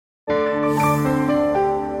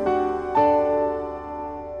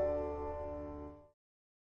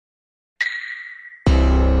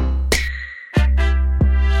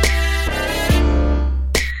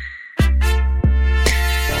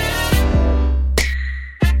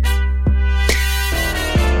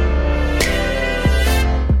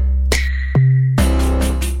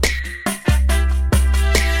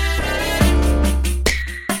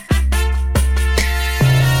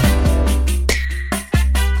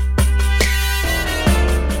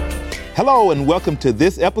Hello and welcome to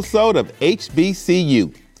this episode of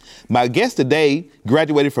HBCU. My guest today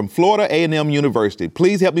graduated from Florida A&M University.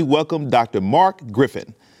 Please help me welcome Dr. Mark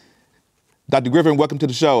Griffin. Dr. Griffin, welcome to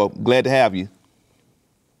the show. Glad to have you.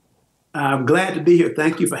 I'm glad to be here.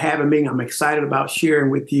 Thank you for having me. I'm excited about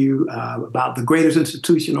sharing with you about the greatest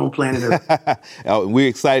institution on planet Earth. We're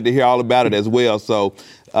excited to hear all about it as well. So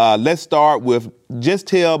let's start with, just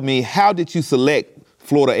tell me, how did you select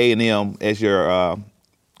Florida A&M as your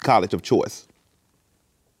college of choice?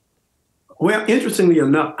 Well, interestingly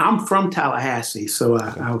enough, I'm from Tallahassee. So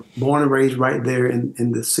I was born and raised right there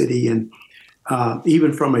in the city. And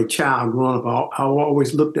even from a child growing up, I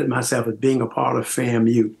always looked at myself as being a part of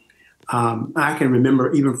FAMU. I can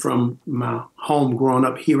remember even from my home growing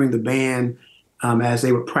up, hearing the band as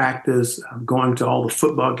they would practice, going to all the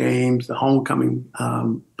football games, the homecoming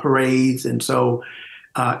parades. And so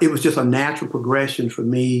it was just a natural progression for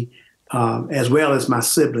me, as well as my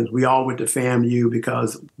siblings. We all went to FAMU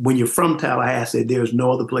because when you're from Tallahassee, there's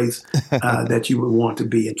no other place that you would want to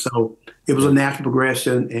be. And so it was a natural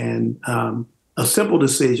progression and a simple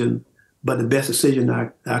decision, but the best decision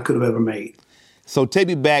I could have ever made. So take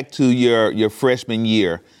me back to your freshman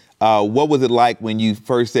year. What was it like when you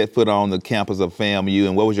first set foot on the campus of FAMU,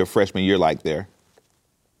 and what was your freshman year like there?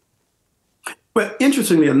 Well,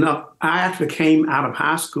 interestingly enough, I actually came out of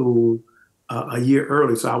high school a year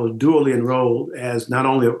early, so I was dually enrolled as not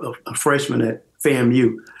only a freshman at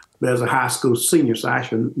FAMU, but as a high school senior. So I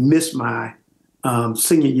actually missed my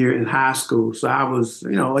senior year in high school. So I was,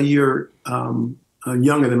 a year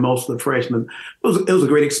younger than most of the freshmen. It was a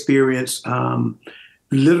great experience.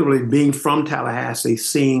 Literally being from Tallahassee,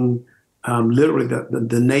 seeing literally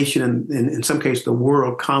the nation and in some cases the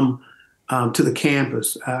world come to the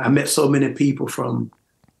campus. I met so many people from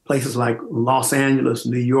places like Los Angeles,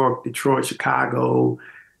 New York, Detroit, Chicago,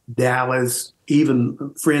 Dallas,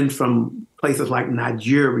 even friends from places like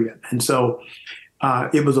Nigeria. And so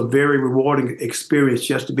it was a very rewarding experience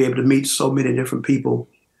just to be able to meet so many different people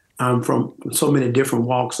from so many different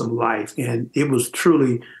walks of life. And it was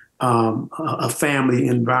truly a family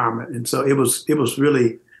environment. And so it was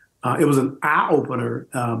really, it was an eye opener,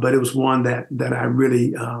 but it was one that I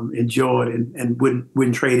really enjoyed and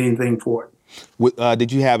wouldn't trade anything for it.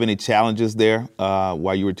 Did you have any challenges there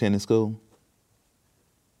while you were attending school?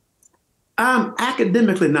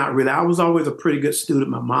 Academically, not really. I was always a pretty good student.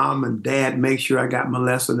 My mom and dad made sure I got my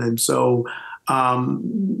lesson. And so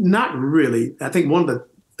not really. I think one of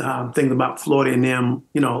the things about Florida A&M,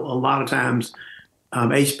 a lot of times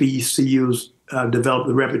HBCUs develop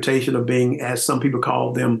the reputation of being, as some people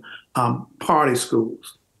call them, party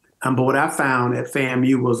schools. But what I found at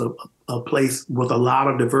FAMU was a place with a lot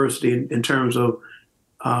of diversity in terms of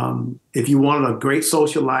if you wanted a great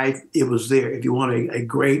social life, it was there. If you wanted a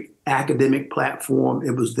great academic platform,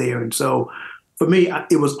 it was there. And so for me,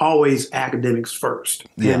 it was always academics first.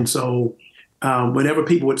 Yeah. And so whenever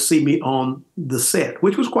people would see me on the set,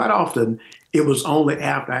 which was quite often, it was only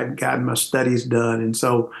after I had gotten my studies done. And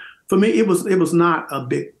so for me, it was not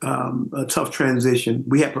a tough transition.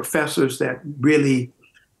 We had professors that really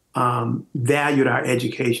valued our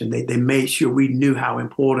education. They made sure we knew how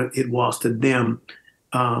important it was to them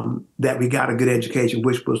that we got a good education,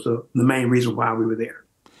 which was the main reason why we were there.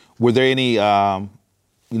 Were there any,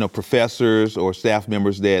 professors or staff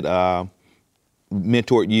members that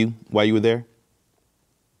mentored you while you were there?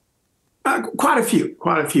 Quite a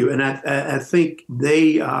few. And I think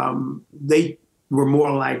they were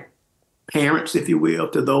more like parents, if you will,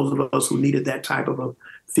 to those of us who needed that type of a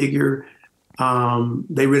figure.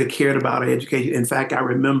 They really cared about our education. In fact, I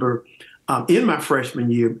remember in my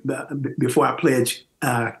freshman year, before I pledged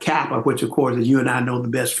Kappa, which of course, as you and I know, the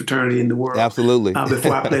best fraternity in the world. Absolutely.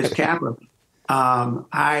 Before I pledged Kappa,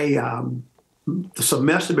 the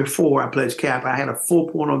semester before I pledged Kappa, I had a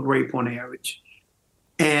 4.0 grade point average.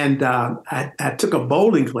 And I took a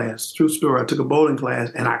bowling class, true story. I took a bowling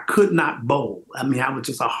class and I could not bowl. I mean, I was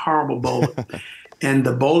just a horrible bowler. And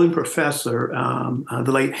the bowling professor,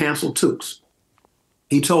 the late Hansel Tukes,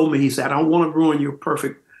 he told me, he said, I don't want to ruin your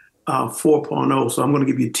perfect 4.0, so I'm going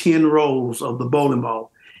to give you 10 rolls of the bowling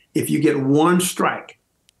ball. If you get one strike,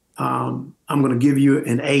 I'm going to give you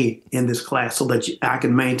an A in this class so that I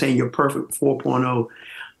can maintain your perfect 4.0.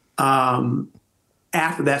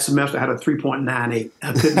 After that semester, I had a 3.98.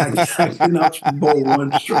 I could not bowl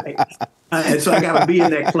one strike. And so I got a B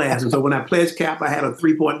in that class. And so when I pledged Kappa, I had a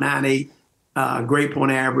 3.98 grade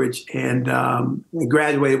point average and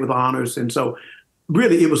graduated with honors. And so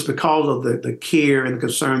really it was because of the care and the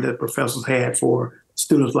concern that professors had for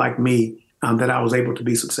students like me that I was able to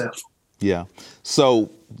be successful. Yeah. So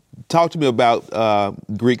talk to me about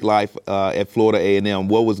Greek life at Florida A&M.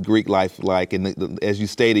 What was Greek life like? And as you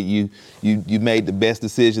stated, you made the best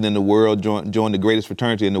decision in the world, joined the greatest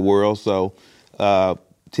fraternity in the world. So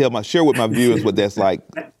share with my viewers what that's like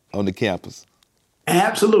on the campus.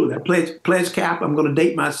 Absolutely. I pledged cap. I'm going to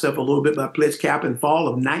date myself a little bit, but I pledged cap in fall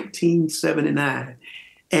of 1979.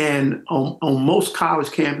 And on most college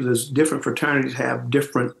campuses, different fraternities have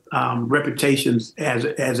different reputations as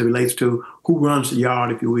it relates to who runs the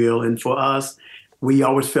yard, if you will. And for us, we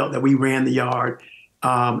always felt that we ran the yard.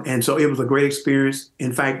 And so it was a great experience.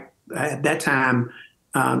 In fact, at that time,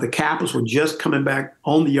 the Kappas were just coming back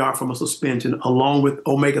on the yard from a suspension along with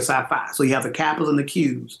Omega Psi Phi. So you have the Kappas and the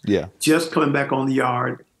Qs just coming back on the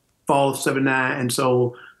yard, fall of 79. And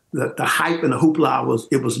so the hype and the hoopla was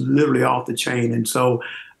literally off the chain. And so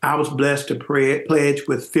I was blessed to pledge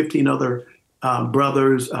with 15 other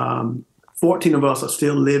brothers. 14 of us are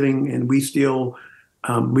still living, and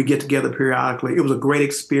we get together periodically. It was a great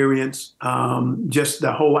experience. Just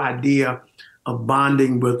the whole idea of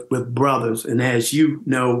bonding with brothers. And as you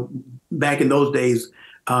know, back in those days,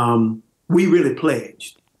 we really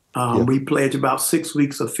pledged. We pledged about 6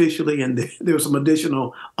 weeks officially, and there was some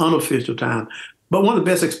additional unofficial time. But one of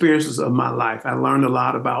the best experiences of my life. I learned a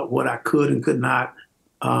lot about what I could and could not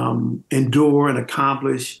endure and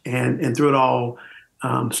accomplish, and through it all,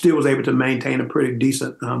 still was able to maintain a pretty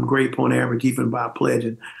decent grade point average even by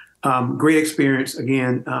pledging. Great experience,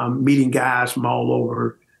 again, meeting guys from all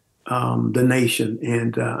over the nation.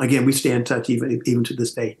 And again, we stay in touch even to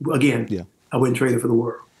this day. Again, I wouldn't trade it for the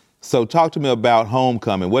world. So talk to me about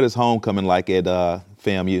homecoming. What is homecoming like at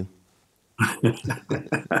FAMU?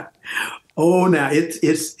 Oh, now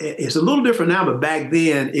it's a little different now, but back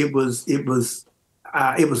then it was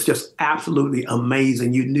just absolutely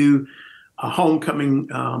amazing. You knew a homecoming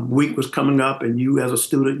week was coming up, and you as a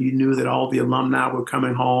student, you knew that all the alumni were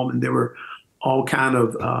coming home, and there were all kind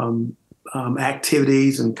of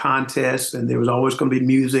activities and contests, and there was always going to be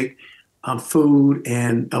music, food,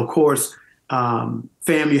 and of course,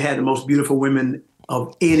 FAMU had the most beautiful women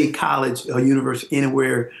of any college or university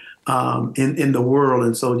anywhere in the world.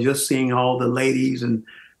 And so just seeing all the ladies and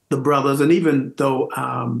the brothers, and even though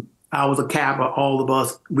I was a Kappa, all of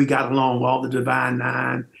us, we got along, all the Divine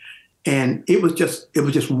Nine. And it was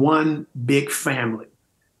just one big family.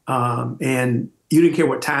 And you didn't care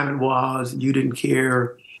what time it was. You didn't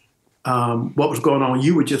care what was going on.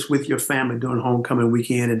 You were just with your family during homecoming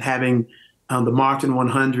weekend, and having the Marching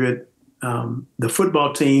 100, the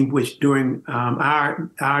football team, which during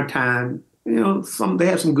our time, they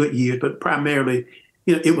had some good years, but primarily,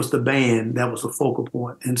 it was the band that was the focal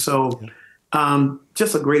point. And so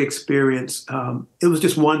just a great experience. It was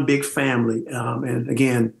just one big family. And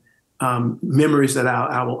again, memories that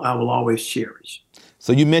I will always cherish.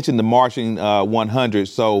 So you mentioned the Marching 100.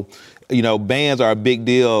 So, bands are a big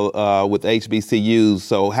deal with HBCUs.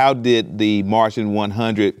 So how did the Marching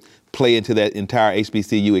 100 play into that entire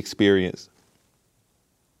HBCU experience?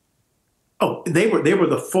 Oh, they were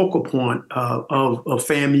the focal point of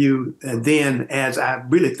FAMU then, as I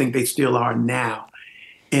really think they still are now.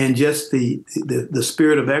 And just the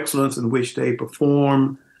spirit of excellence in which they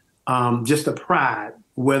perform, just the pride,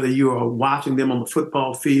 whether you are watching them on the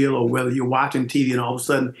football field or whether you're watching TV and all of a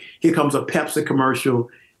sudden here comes a Pepsi commercial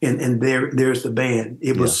and there's the band.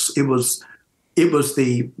 It was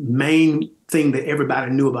the main thing that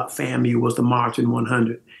everybody knew about FAMU was the Marching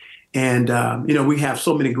 100. And, we have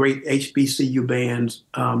so many great HBCU bands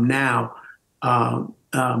now,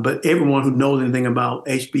 but everyone who knows anything about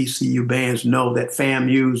HBCU bands know that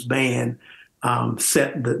FAMU's band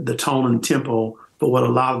set the tone and tempo for what a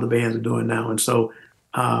lot of the bands are doing now. And so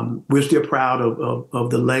we're still proud of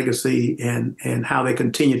the legacy and how they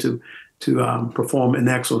continue to perform in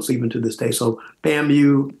excellence even to this day. So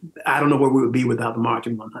FAMU, I don't know where we would be without the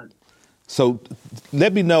Marching 100. So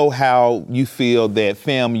let me know how you feel that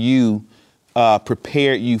FAMU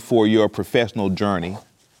prepared you for your professional journey.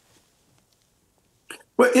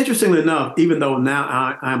 Well, interestingly enough, even though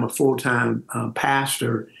now I'm a full-time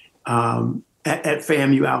pastor, at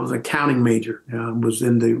FAMU, I was an accounting major, was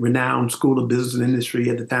in the renowned School of Business and Industry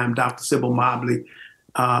at the time, Dr. Sybil Mobley,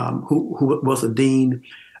 who was a dean.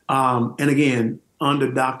 And again, under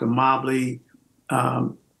Dr. Mobley,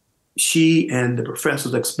 she and the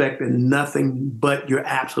professors expected nothing but your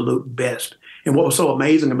absolute best. And what was so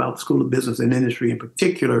amazing about the School of Business and Industry in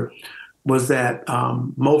particular was that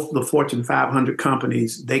most of the Fortune 500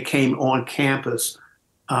 companies, they came on campus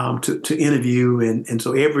to interview. And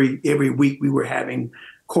so every week we were having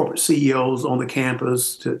corporate CEOs on the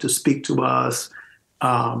campus to speak to us.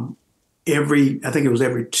 I think it was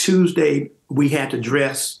every Tuesday, we had to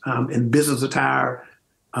dress in business attire,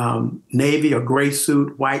 navy or gray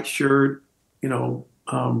suit, white shirt,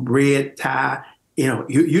 red tie.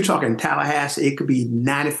 You're talking Tallahassee, it could be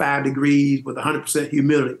 95 degrees with 100%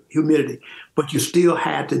 humidity, but you still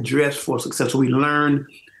had to dress for success. So we learned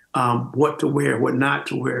what to wear, what not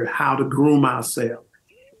to wear, how to groom ourselves.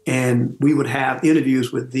 And we would have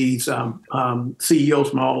interviews with these CEOs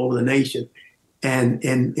from all over the nation. And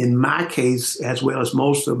in my case, as well as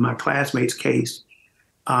most of my classmates' case,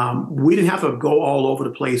 we didn't have to go all over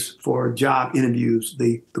the place for job interviews.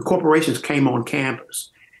 The corporations came on campus.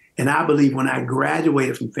 And I believe when I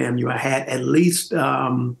graduated from FAMU, I had at least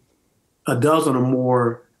a dozen or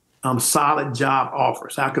more solid job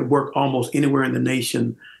offers. I could work almost anywhere in the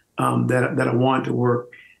nation that I wanted to work.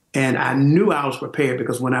 And I knew I was prepared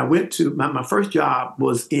because when I went to my first job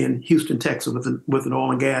was in Houston, Texas with an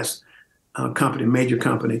oil and gas company, major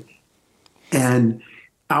company. And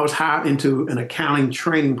I was hired into an accounting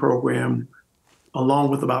training program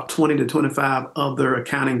along with about 20 to 25 other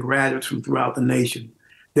accounting graduates from throughout the nation.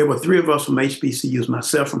 There were 3 of us from HBCUs,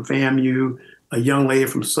 myself from FAMU, a young lady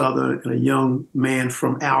from Southern, and a young man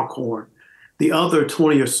from Alcorn. The other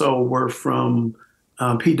 20 or so were from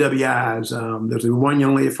PWIs. There's one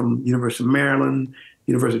young lady from University of Maryland,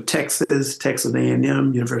 University of Texas, Texas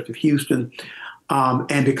A&M, University of Houston.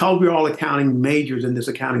 And because we were all accounting majors in this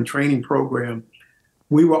accounting training program,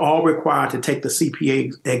 we were all required to take the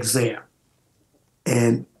CPA exam.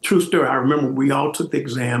 And true story, I remember we all took the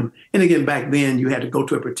exam. And again, back then, you had to go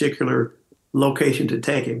to a particular location to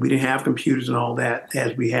take it. We didn't have computers and all that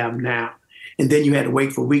as we have now. And then you had to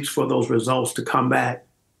wait for weeks for those results to come back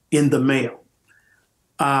in the mail.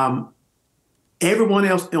 Everyone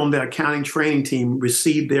else on the accounting training team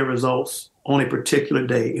received their results on a particular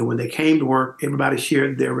day. And when they came to work, everybody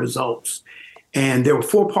shared their results. And there were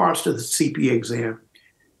 4 parts to the CPA exam.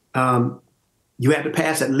 You had to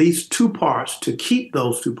pass at least 2 parts to keep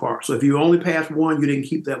those 2 parts. So if you only passed 1, you didn't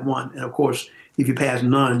keep that 1. And of course, if you passed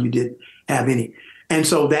none, you didn't have any. And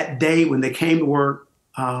so that day when they came to work,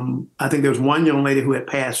 I think there was one young lady who had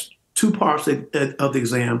passed 2 parts of the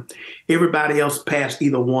exam. Everybody else passed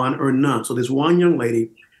either 1 or none. So this one young lady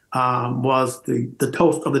was the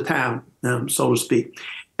toast of the town, so to speak.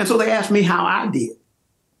 And so they asked me how I did.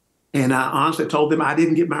 And I honestly told them I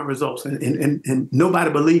didn't get my results, and nobody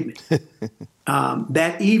believed me.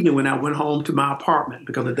 That evening when I went home to my apartment,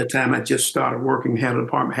 because at that time I just started working, had an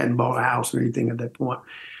apartment, hadn't bought a house or anything at that point.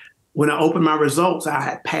 When I opened my results, I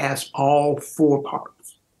had passed all 4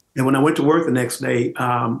 parts. And when I went to work the next day,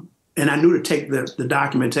 and I knew to take the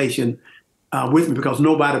documentation with me because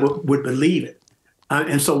nobody would believe it.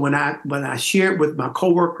 And so when I shared with my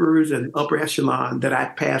coworkers and upper echelon that I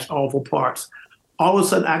passed all 4 parts, all of a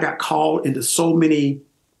sudden I got called into so many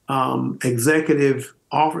executive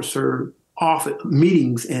officer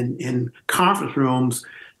meetings and conference rooms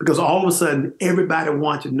because all of a sudden everybody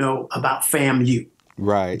wanted to know about FAMU.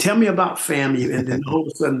 Right. Tell me about FAMU. And then all of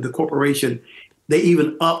a sudden the corporation, they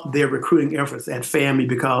even upped their recruiting efforts at FAMU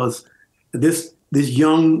because this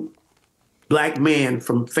young Black man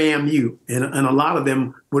from FAMU, and a lot of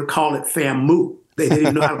them would call it FAMU. They didn't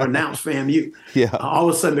even know how to pronounce FAMU. Yeah. All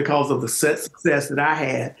of a sudden, because of the success that I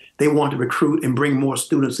had, they wanted to recruit and bring more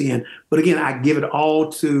students in. But again, I give it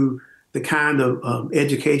all to the kind of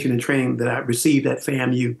education and training that I received at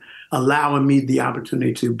FAMU, allowing me the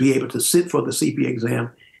opportunity to be able to sit for the CPA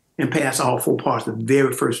exam and pass all 4 parts the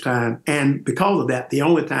very first time. And because of that, the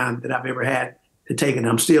only time that I've ever had to take it.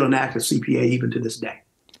 I'm still an active CPA even to this day.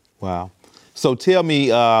 Wow. So tell me,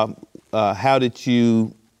 how did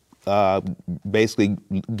you basically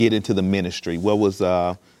get into the ministry? What was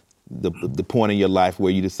the point in your life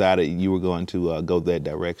where you decided you were going to go that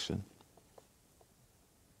direction?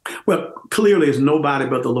 Well, clearly it's nobody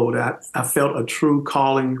but the Lord. I felt a true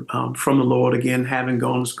calling from the Lord, again, having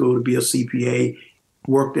gone to school to be a CPA,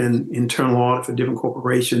 worked in internal audit for different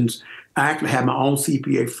corporations. I actually had my own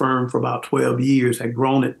CPA firm for about 12 years, had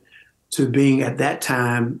grown it to being at that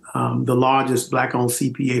time the largest Black-owned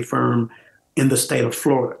CPA firm in the state of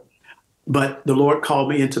Florida. But the Lord called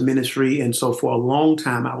me into ministry, and so for a long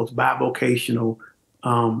time I was bivocational,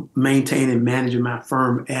 maintaining and managing my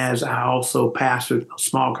firm as I also pastored a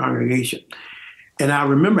small congregation. And I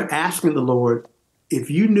remember asking the Lord, if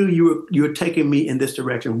you knew you were taking me in this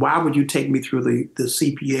direction, why would you take me through the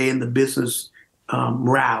CPA and the business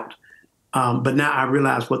route? But now I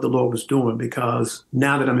realize what the Lord was doing, because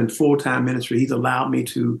now that I'm in full-time ministry, He's allowed me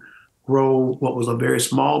to grow what was a very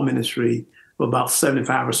small ministry of about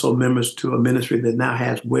 75 or so members to a ministry that now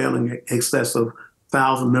has well in excess of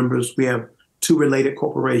 1,000 members. We have 2 related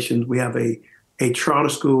corporations. We have a a charter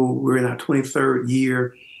school. We're in our 23rd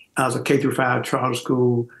year as a K through 5 charter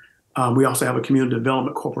school. We also have a community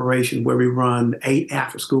development corporation where we run 8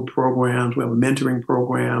 after-school programs. We have a mentoring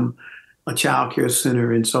program, a child care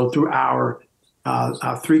center. And so through our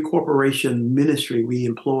 3-corporation ministry, we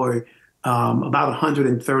employ about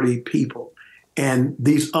 130 people. And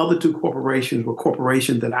these other 2 corporations were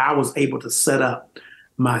corporations that I was able to set up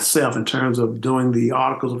myself in terms of doing the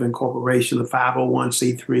articles of incorporation, the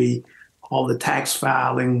 501c3, all the tax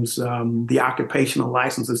filings, the occupational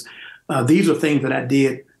licenses. These are things that I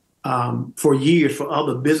did for years for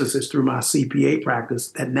other businesses through my CPA practice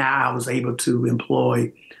that now I was able to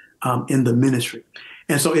employ in the ministry.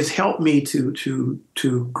 And so it's helped me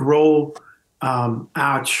to grow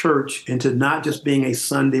our church into not just being a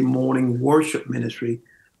Sunday morning worship ministry,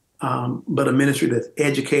 but a ministry that's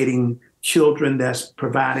educating children, that's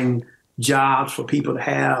providing jobs for people to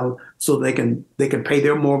have so they can pay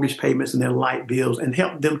their mortgage payments and their light bills and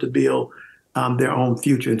help them to build their own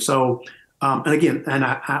future. And so, and again,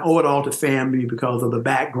 I owe it all to family because of the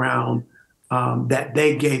background that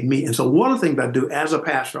they gave me. And so one of the things I do as a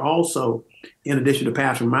pastor also, in addition to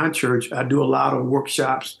pastoring my church, I do a lot of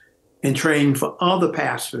workshops and training for other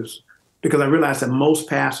pastors, because I realize that most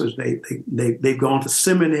pastors, they've gone to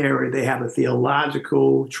seminary, they have a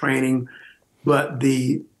theological training, but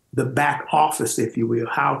the back office, if you will,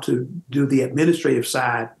 how to do the administrative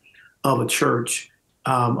side of a church,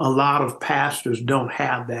 a lot of pastors don't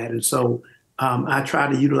have that. And so I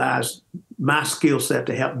try to utilize my skill set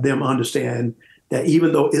to help them understand that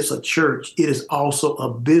even though it's a church, it is also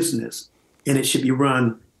a business, and it should be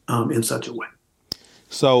run in such a way.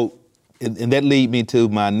 So, and that leads me to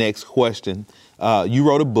my next question. You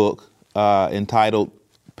wrote a book entitled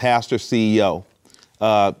Pastor CEO.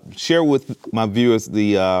 Share with my viewers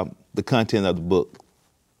the content of the book.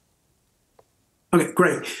 Okay,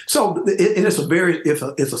 great. So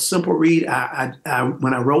it's a simple read.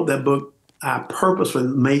 When I wrote that book, I purposely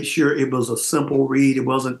made sure it was a simple read. It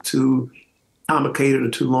wasn't too complicated or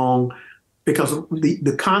too long, because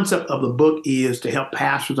the concept of the book is to help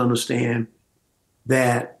pastors understand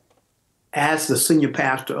that as the senior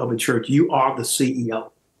pastor of a church, you are the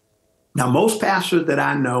CEO. Now, most pastors that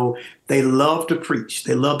I know, they love to preach.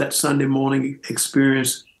 They love that Sunday morning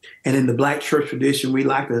experience. And in the Black church tradition, we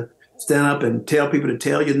like to stand up and tell people to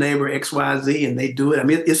tell your neighbor X, Y, Z, and they do it. I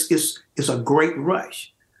mean, it's a great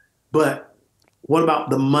rush. But what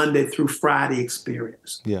about the Monday through Friday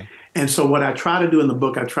experience? Yeah. And so what I try to do in the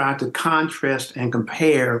book, I try to contrast and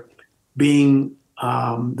compare being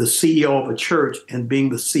the CEO of a church and being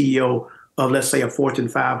the CEO of, let's say, a Fortune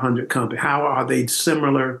 500 company. How are they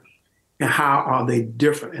similar and how are they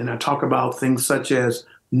different? And I talk about things such as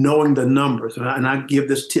knowing the numbers. And I give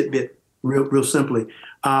this tidbit real simply.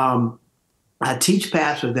 I teach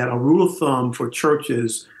pastors that a rule of thumb for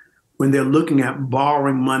churches when they're looking at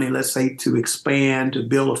borrowing money, let's say to expand, to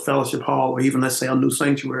build a fellowship hall, or even let's say a new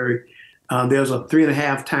sanctuary, there's a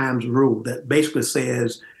 3.5 times rule that basically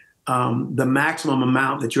says the maximum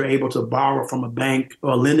amount that you're able to borrow from a bank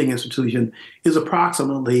or a lending institution is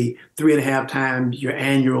approximately 3.5 times your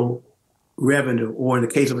annual revenue, or in the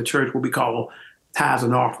case of a church, what we call tithes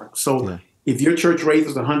and offerings. So if your church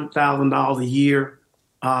raises $100,000 a year,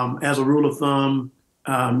 as a rule of thumb,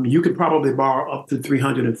 you could probably borrow up to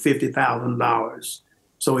 $350,000.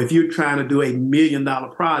 So if you're trying to do a $1 million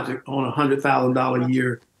project on a $100,000 a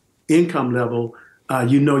year income level,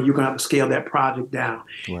 you're going to have to scale that project down.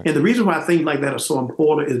 Right. And the reason why things like that are so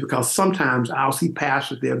important is because sometimes I'll see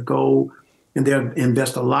pastors, they'll go and they'll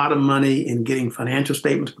invest a lot of money in getting financial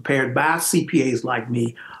statements prepared by CPAs like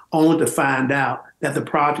me, only to find out that the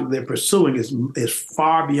project they're pursuing is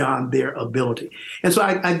far beyond their ability. And so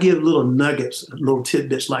I give little nuggets, little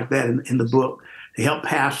tidbits like that in the book to help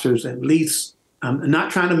pastors at least,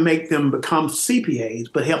 not trying to make them become CPAs,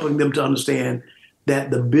 but helping them to understand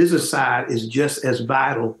that the business side is just as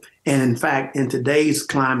vital. And in fact, in today's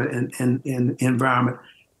climate and environment,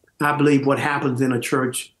 I believe what happens in a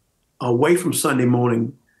church away from Sunday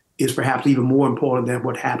morning is perhaps even more important than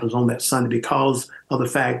what happens on that Sunday, because of the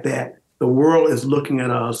fact that the world is looking at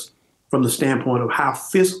us from the standpoint of how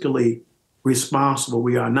fiscally responsible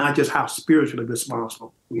we are, not just how spiritually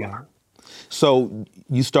responsible we are. So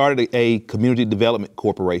you started a community development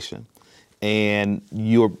corporation, and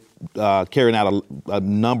you're carrying out a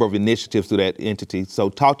number of initiatives through that entity. So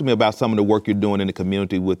talk to me about some of the work you're doing in the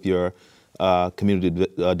community with your community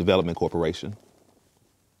development corporation.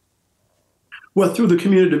 Well, through the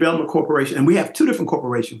Community Development Corporation, and we have two different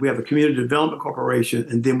corporations. We have the Community Development Corporation,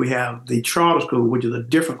 and then we have the Charter School, which is a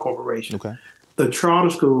different corporation. Okay. The charter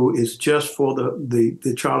school is just for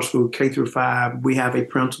the charter school K through 5. We have a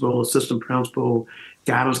principal, assistant principal,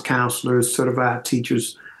 guidance counselors, certified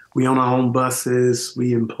teachers. We own our own buses.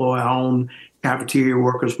 We employ our own cafeteria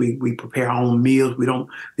workers. We prepare our own meals.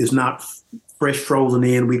 It's not fresh frozen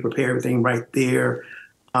in. We prepare everything right there.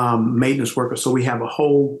 Maintenance workers. So we have a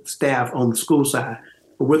whole staff on the school side.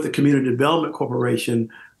 But with the Community Development Corporation,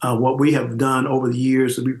 what we have done over the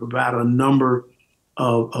years is we provide a number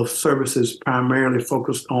of services primarily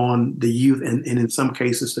focused on the youth and in some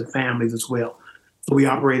cases the families as well. So we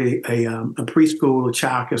operate a preschool, a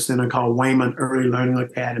child care center called Wayman Early Learning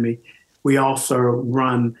Academy. We also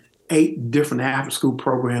run 8 different after-school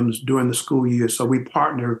programs during the school year. So we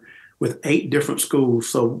partner with 8 different schools.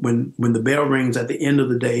 So when the bell rings at the end of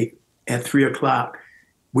the day at 3 o'clock,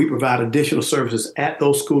 we provide additional services at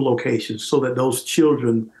those school locations so that those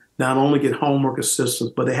children not only get homework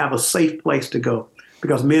assistance, but they have a safe place to go.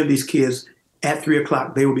 Because many of these kids at 3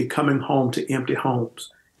 o'clock, they will be coming home to empty homes.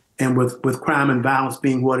 And with crime and violence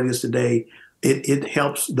being what it is today, it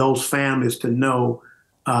helps those families to know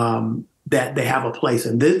that they have a place.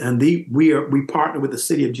 We partner with the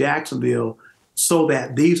city of Jacksonville so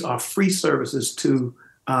that these are free services to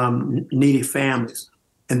needy families.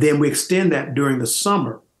 And then we extend that during the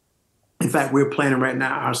summer. In fact, we're planning right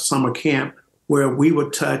now our summer camp where we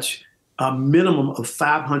would touch a minimum of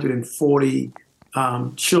 540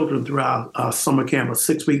 children throughout our summer camp, a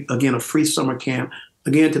 6-week, again, a free summer camp,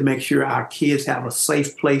 again, to make sure our kids have a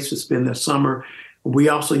safe place to spend their summer. We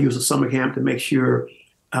also use the summer camp to make sure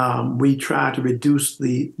we try to reduce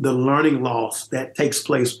the learning loss that takes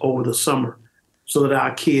place over the summer so that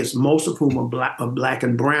our kids, most of whom are black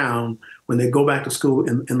and brown, when they go back to school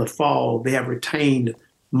in the fall, they have retained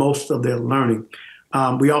most of their learning.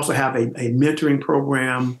 We also have a mentoring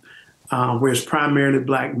program where it's primarily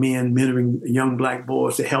black men mentoring young black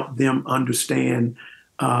boys to help them understand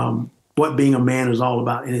what being a man is all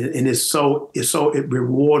about. And it's so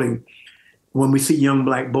rewarding when we see young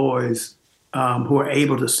black boys who are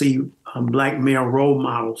able to see black male role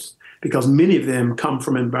models, because many of them come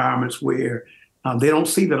from environments where they don't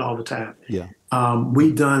see that all the time. Yeah.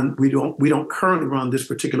 We don't currently run this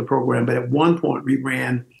particular program, but at one point we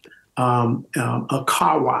ran a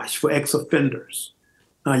car wash for ex-offenders,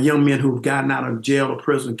 young men who've gotten out of jail or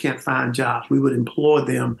prison, can't find jobs. We would employ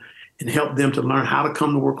them and help them to learn how to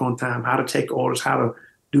come to work on time, how to take orders, how to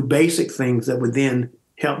do basic things that would then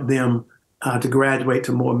help them to graduate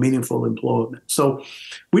to more meaningful employment. So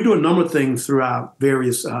we do a number of things through our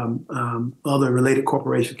various other related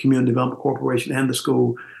corporations, Community Development Corporation and the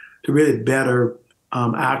school, to really better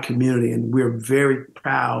our community. And we're very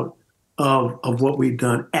proud of what we've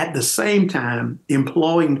done. At the same time,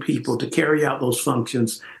 employing people to carry out those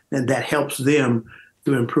functions, and that helps them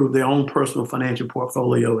to improve their own personal financial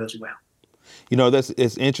portfolio as well. You know,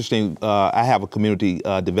 it's interesting. I have a community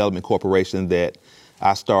development corporation that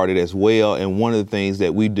I started as well. And one of the things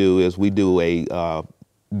that we do is we do a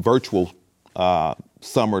virtual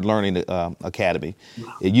summer learning academy.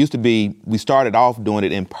 It used to be, we started off doing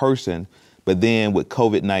it in person, but then with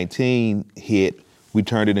COVID-19 hit, we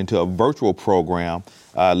turned it into a virtual program.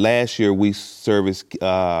 Last year, we serviced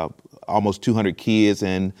almost 200 kids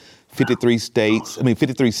in 53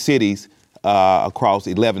 cities across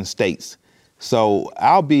 11 states. So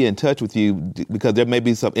I'll be in touch with you because there may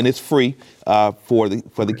be some, and it's free for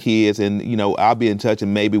the kids. And you know, I'll be in touch,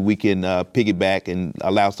 and maybe we can piggyback and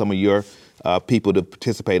allow some of your people to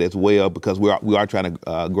participate as well, because we are trying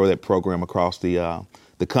to grow that program across the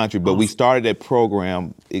country. But we started that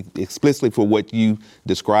program explicitly for what you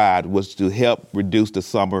described, was to help reduce the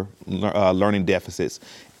summer learning deficits,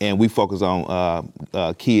 and we focus on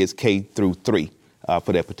kids K through 3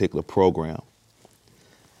 for that particular program.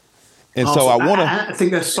 And so I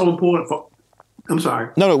think that's so important I'm sorry.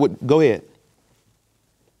 No, go ahead.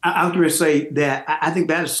 I was going to say that I think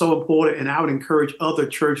that is so important, and I would encourage other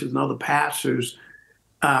churches and other pastors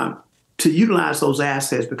to utilize those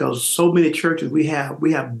assets, because so many churches, we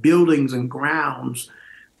have buildings and grounds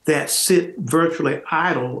that sit virtually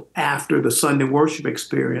idle after the Sunday worship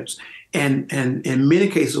experience. And in many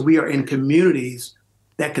cases, we are in communities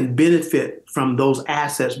that can benefit from those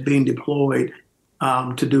assets being deployed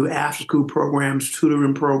to do after-school programs,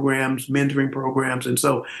 tutoring programs, mentoring programs. And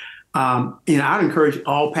so, I'd encourage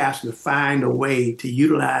all pastors to find a way to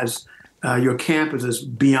utilize your campuses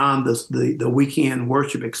beyond the weekend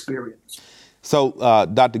worship experience. So,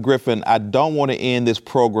 Dr. Griffin, I don't want to end this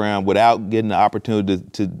program without getting the opportunity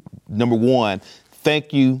to number one,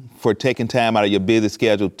 thank you for taking time out of your busy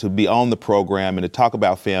schedule to be on the program and to talk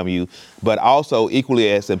about FAMU. But also,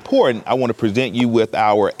 equally as important, I want to present you with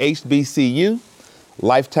our HBCU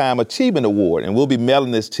Lifetime Achievement Award, and we'll be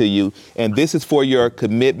mailing this to you. And this is for your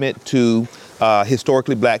commitment to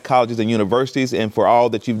historically Black colleges and universities, and for all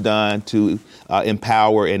that you've done to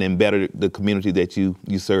empower and embetter the community that you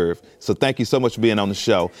serve. So thank you so much for being on the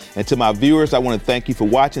show. And to my viewers, I want to thank you for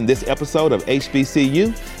watching this episode of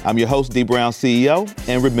HBCU. I'm your host, Dee Brown CEO.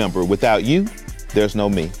 And remember, without you, there's no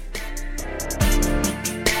me.